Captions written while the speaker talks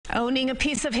Owning a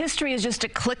piece of history is just a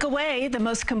click away. The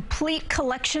most complete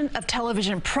collection of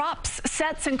television props,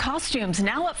 sets, and costumes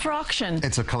now up for auction.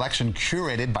 It's a collection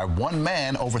curated by one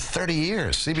man over 30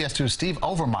 years. CBS 2's Steve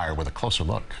Overmyer with a closer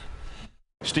look.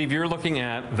 Steve, you're looking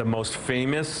at the most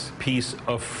famous piece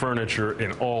of furniture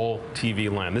in all TV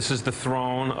land. This is the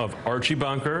throne of Archie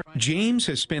Bunker. James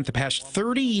has spent the past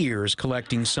 30 years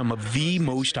collecting some of the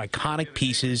most iconic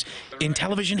pieces in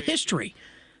television history,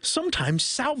 sometimes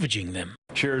salvaging them.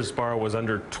 Cheers bar was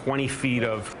under 20 feet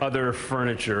of other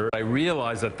furniture. I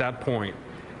realized at that point,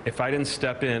 if I didn't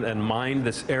step in and mine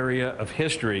this area of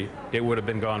history, it would have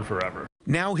been gone forever.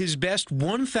 Now his best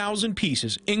 1,000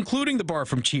 pieces, including the bar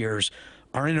from Cheers,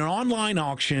 are in an online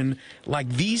auction like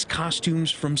these costumes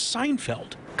from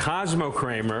Seinfeld. Cosmo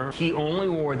Kramer, he only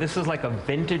wore, this is like a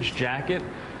vintage jacket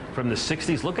from the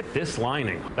 60s. Look at this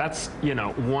lining. That's,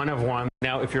 one of one.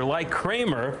 Now, if you're like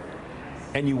Kramer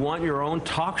and you want your own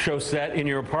talk show set in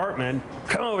your apartment,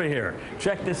 come over here.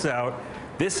 Check this out.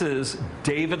 This is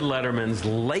David Letterman's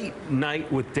Late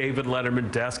Night with David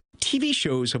Letterman desk. TV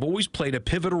shows have always played a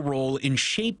pivotal role in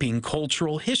shaping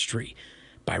cultural history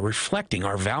by reflecting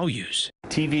our values.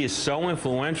 TV is so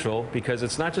influential because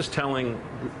it's not just telling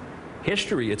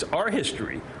history, it's our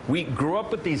history. We grew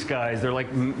up with these guys. They're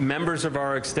like members of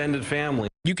our extended family.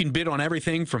 You can bid on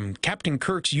everything from Captain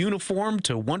Kirk's uniform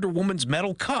to Wonder Woman's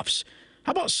metal cuffs.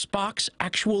 How about Spock's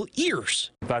actual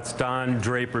ears? That's Don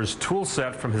Draper's tool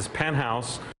set from his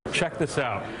penthouse. Check this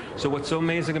out. So what's so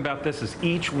amazing about this is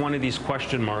each one of these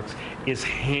question marks is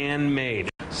handmade.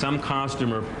 Some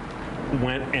costumer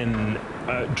went and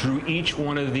drew each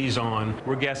one of these on.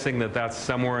 We're guessing that that's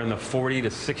somewhere in the $40,000 to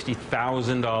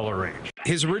 $60,000 range.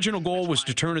 His original goal was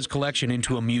to turn his collection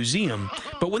into a museum,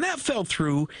 but when that fell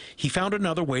through, he found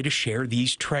another way to share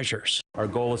these treasures. Our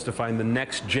goal is to find the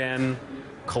next gen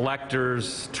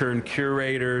collectors turned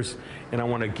curators, and I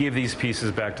want to give these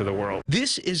pieces back to the world.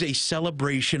 This is a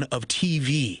celebration of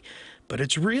TV, but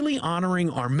it's really honoring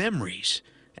our memories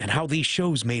and how these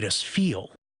shows made us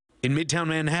feel. In Midtown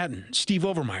Manhattan, Steve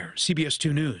Overmyer, CBS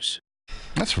 2 News.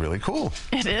 That's really cool.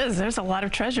 It is. There's a lot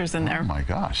of treasures in there. Oh my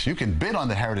gosh. You can bid on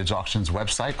the Heritage Auctions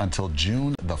website until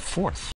June the 4th.